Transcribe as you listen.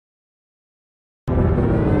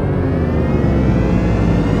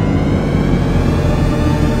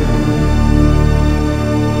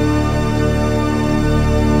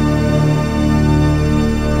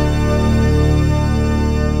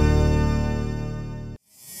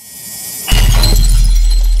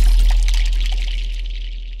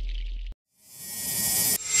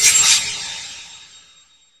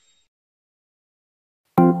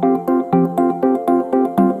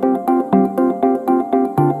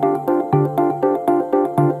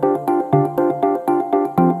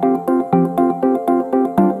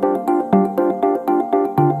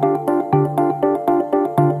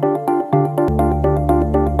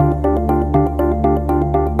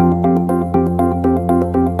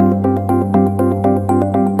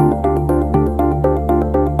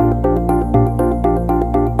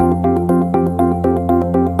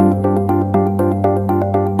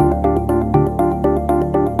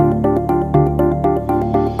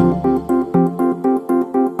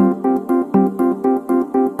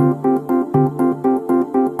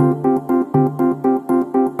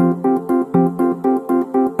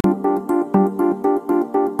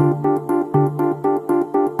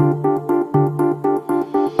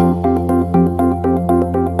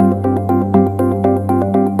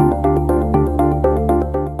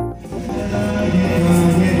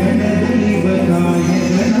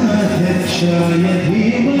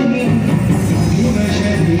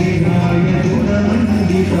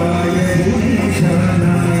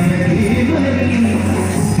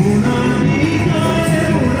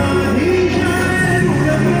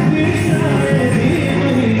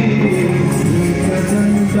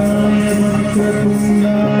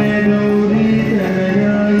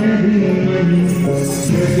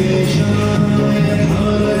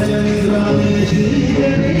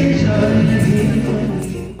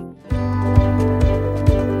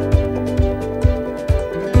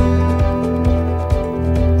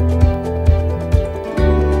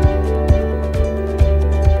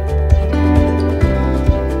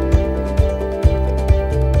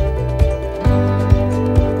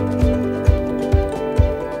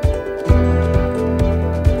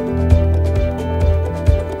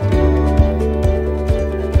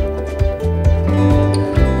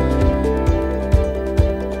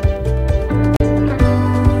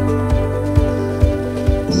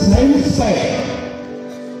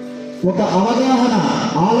ఒక అవగాహన,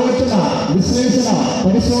 ఆలోచన, విశ్లేషణ,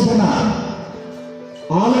 పరిశోధన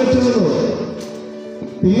ఆలోచనలు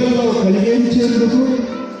పిల్లల్లో కలిగించేందుకు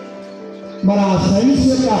మన సైన్స్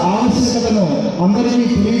యొక్క ఆవశ్యకతను అందరికీ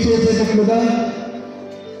తెలియచేసేటట్లుగా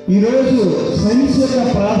ఈరోజు సైన్స్ యొక్క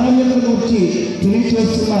ప్రాధాన్యతను గురించి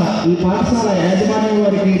తెలియచేస్తున్న ఈ పాఠశాల యాజమాన్యం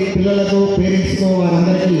వారికి, పిల్లలకు, పేరెంట్స్కు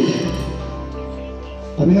వారందరికీ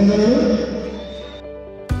అభినందనలు.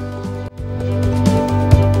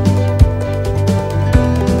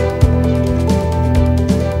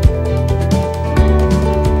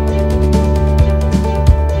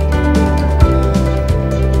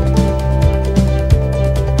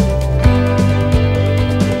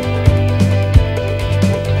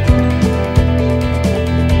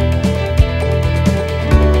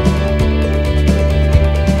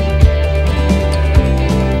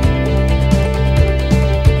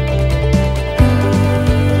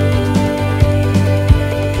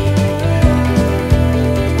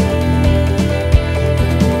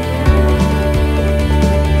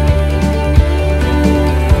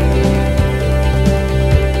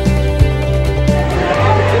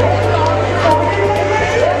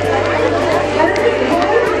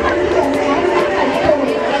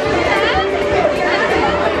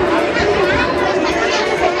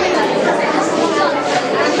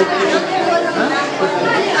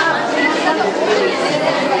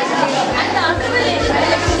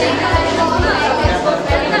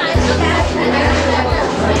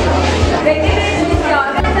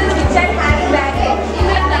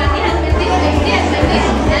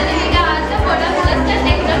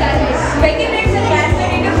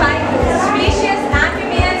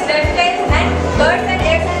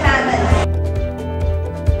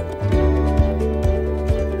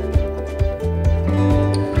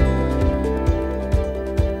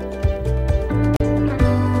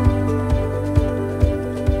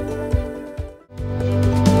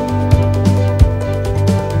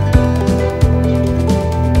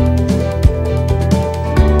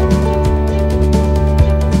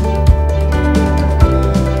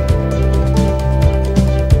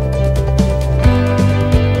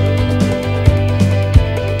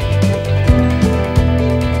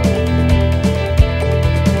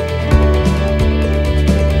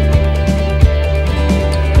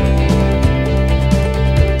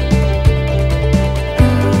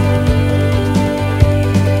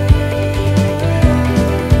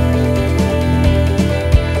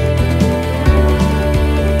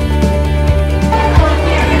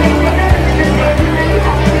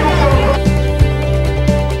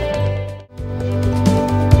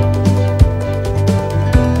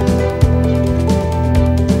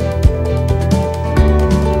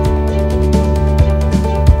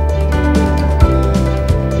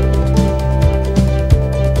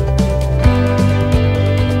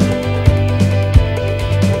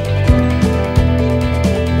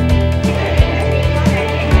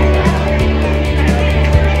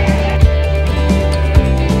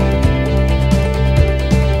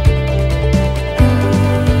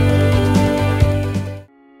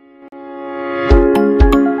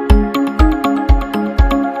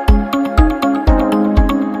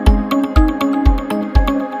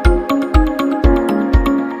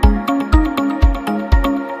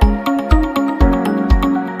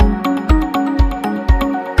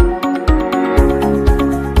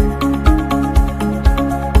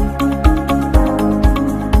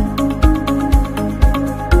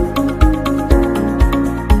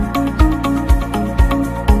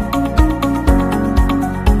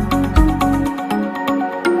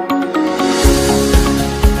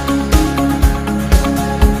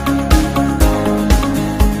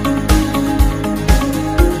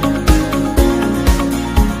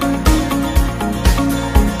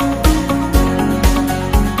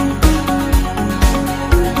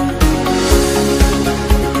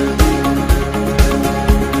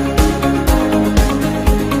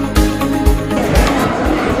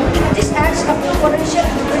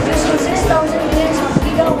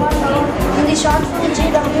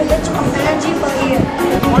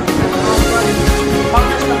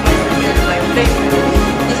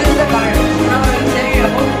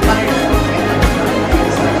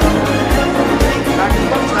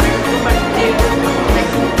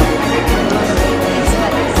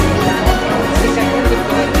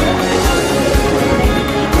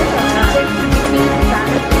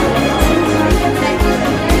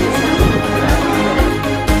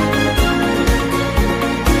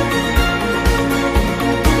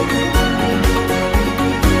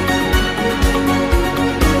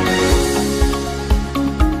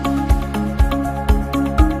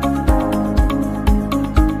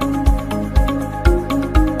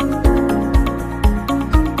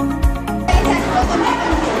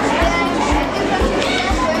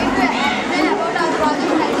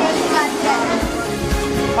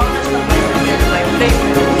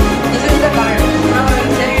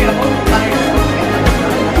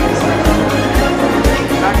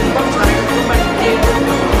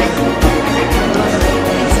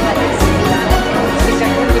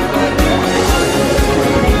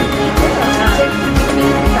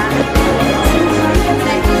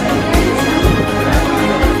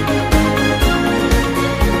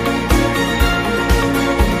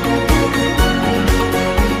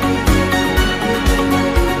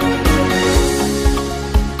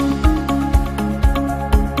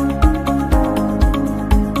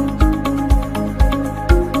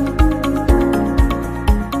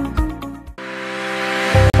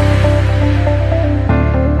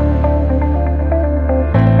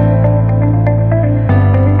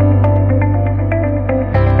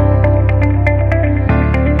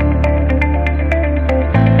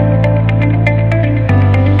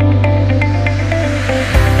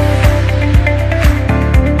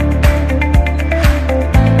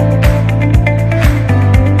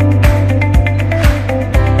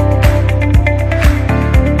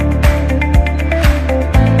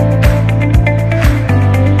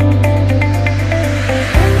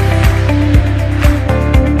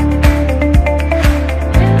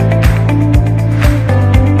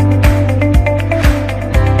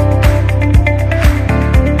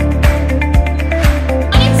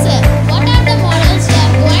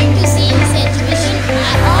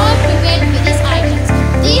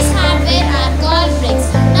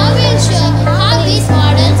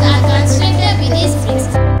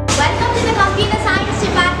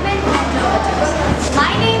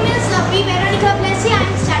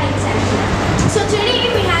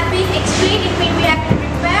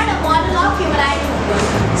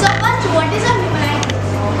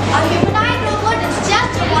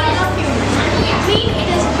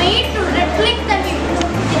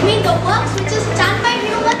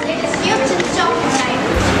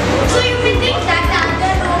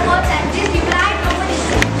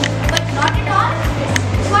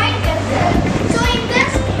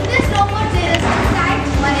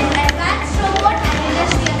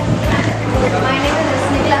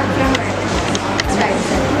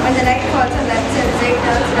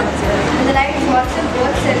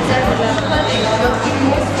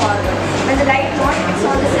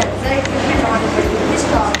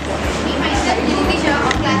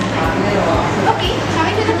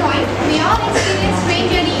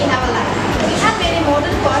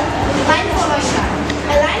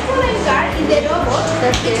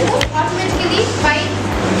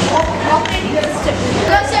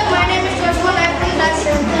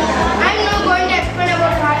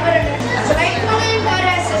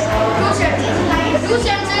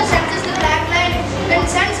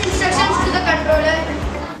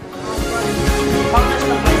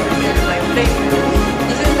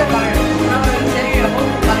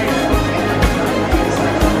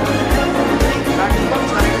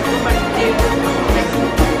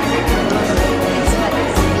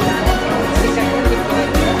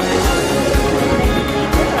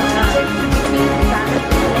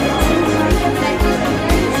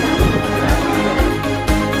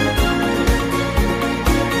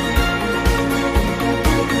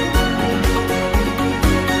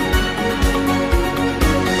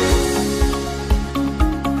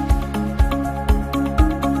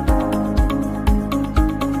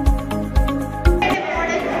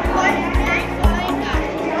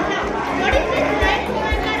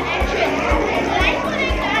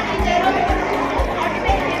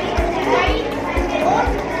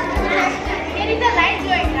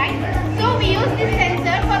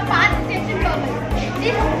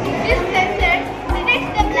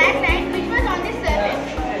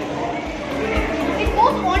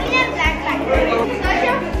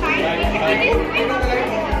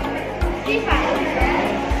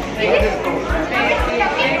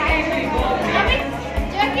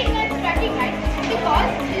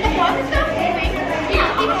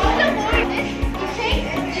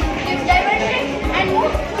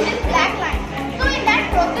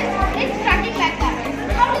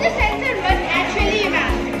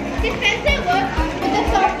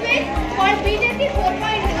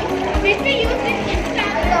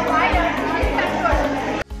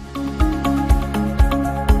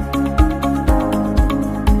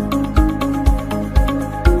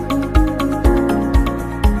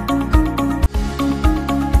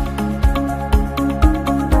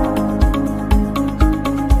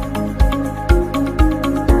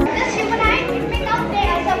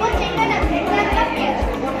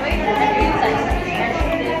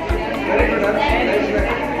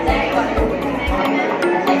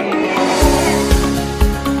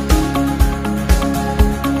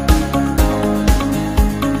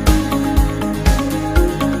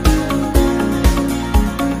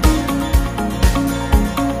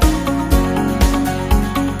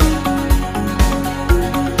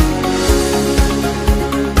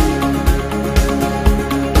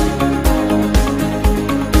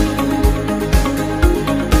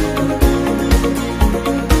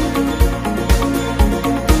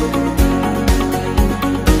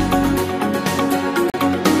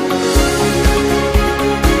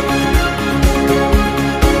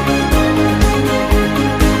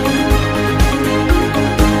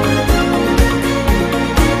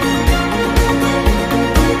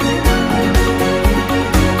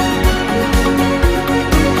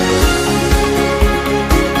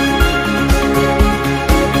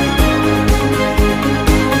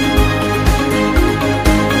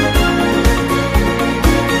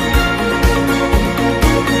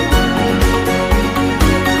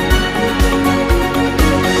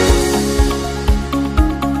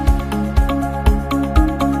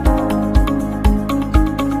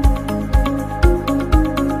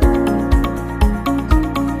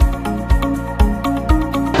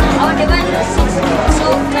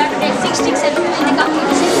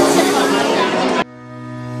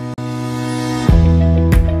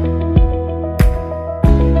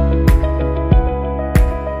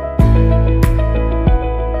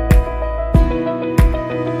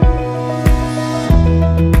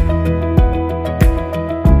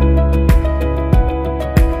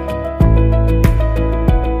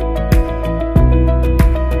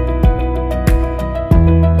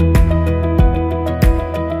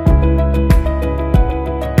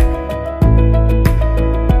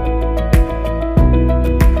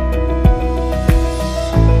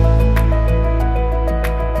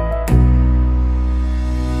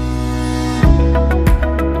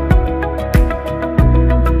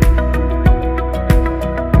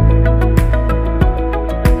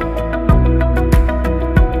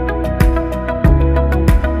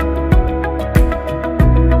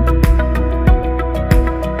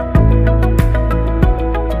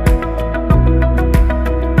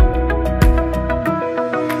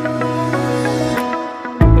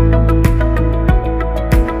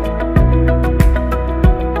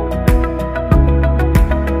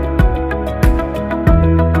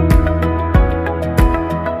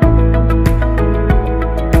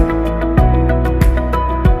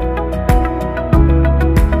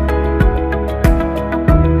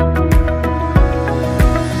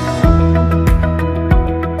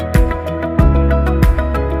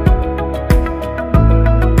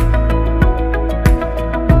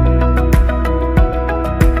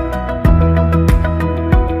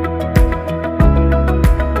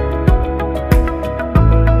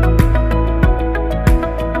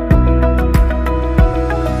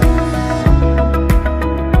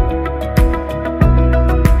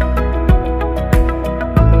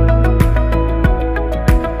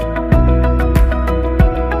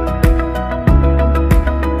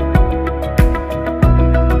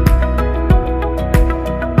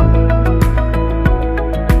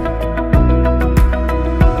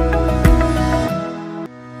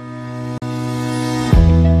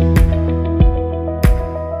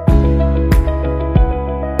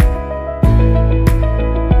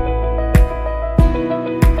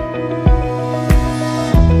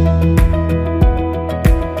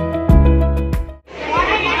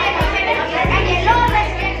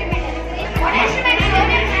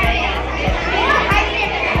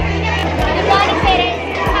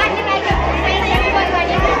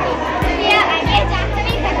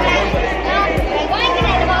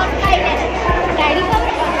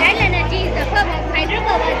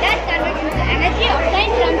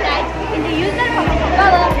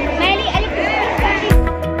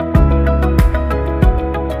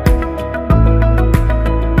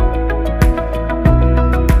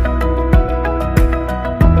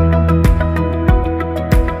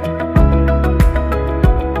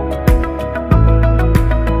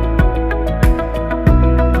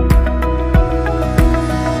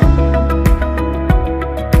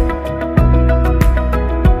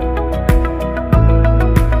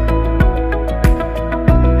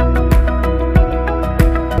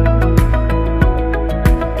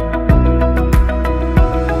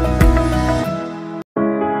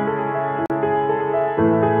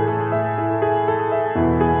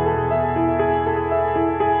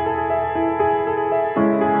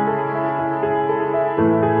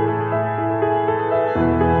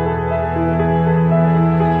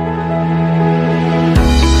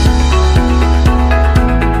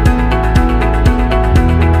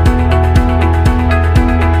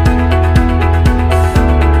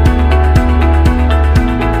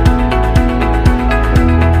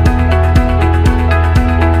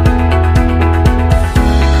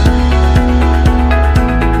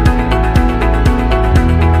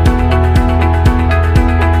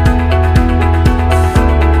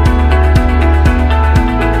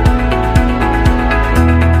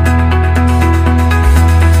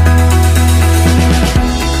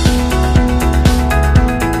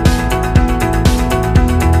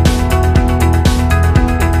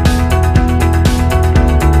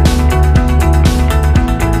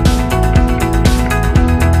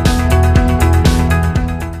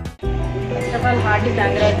 hearty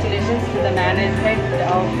congratulations to the management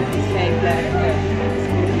of ST.CLARET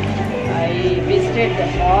School. I visited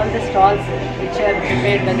all the stalls which are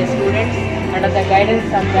prepared by the students under the guidance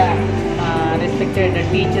of the respected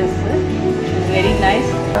teachers. It's very nice.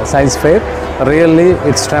 Science fair, really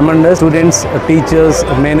it's tremendous. Students, teachers,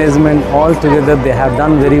 management, all together they have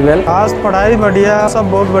done very well. आज पढ़ाई बढ़िया,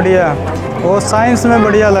 सब बहुत बढ़िया, वो science में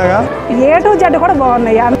बढ़िया लगा. A to Z కూడా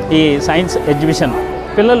బాగున్నాయి. ఈ సైన్స్ ఎగ్జిబిషన్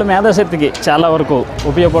పిల్లల మేధాశక్తికి చాలా వరకు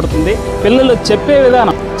ఉపయోగపడుతుంది. పిల్లలు చెప్పే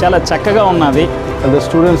విధానం చాలా చక్కగా ఉన్నది. And the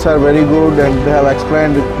students are very good and they have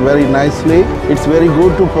explained it very nicely. It's very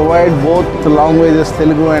good to provide both the languages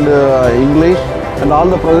Telugu and English, and all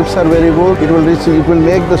the projects are very good. It will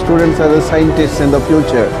make the students as a scientists in the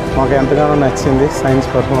future. మాకు ఎంతగానో నచ్చింది science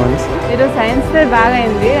performance. ఈరోజు science fair బాగా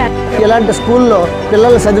అయింది. ఇలాంటి స్కూల్లో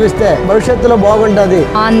పిల్లలు చదివిస్తే భవిష్యత్తులో బాగుంటుంది.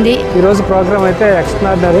 ఈరోజు ప్రోగ్రామ్ అయితే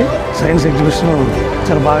ఎక్స్ట్రాడినరీ. సైన్స్ ఎగ్జిబిషన్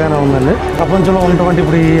చాలా బాగానే ఉందండి. ప్రపంచంలో ఉన్నటువంటి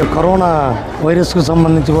ఇప్పుడు ఈ కరోనా వైరస్కు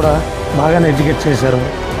సంబంధించి కూడా బాగానే ఎడ్యుకేట్ చేశారు.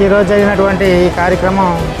 ఈరోజు జరిగినటువంటి ఈ కార్యక్రమం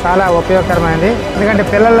చాలా ఉపయోగకరమైనది. ఎందుకంటే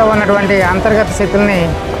పిల్లల్లో ఉన్నటువంటి అంతర్గత శక్తుల్ని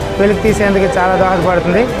వెలికి తీసేందుకు చాలా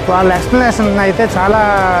దోహదపడుతుంది. వాళ్ళ ఎక్స్ప్లెనేషన్ అయితే చాలా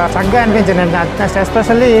చక్కగా అనిపించింది. నెక్స్ట్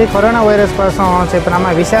ఎస్పెషల్లీ కరోనా వైరస్ కోసం చెప్పిన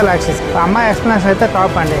అమ్మాయి విశాలాక్షి అమ్మాయి ఎక్స్ప్లెనేషన్ అయితే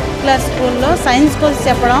టాప్ అండి. క్లాస్ స్కూల్లో సైన్స్ కోసం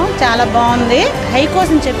చెప్పడం చాలా బాగుంది. హై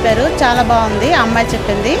కోసం చెప్పారు, చాలా బాగుంది. అమ్మాయి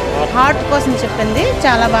చెప్పింది హార్ట్ కోసం చెప్పింది,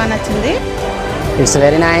 చాలా బాగా నచ్చింది. It's a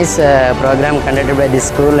very nice program conducted by this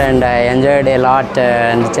school and I enjoyed a lot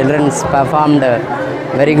and the children performed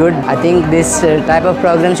very good. I think this type of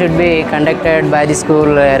program should be conducted by the school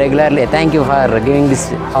regularly. Thank you for giving this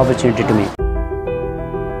opportunity to me.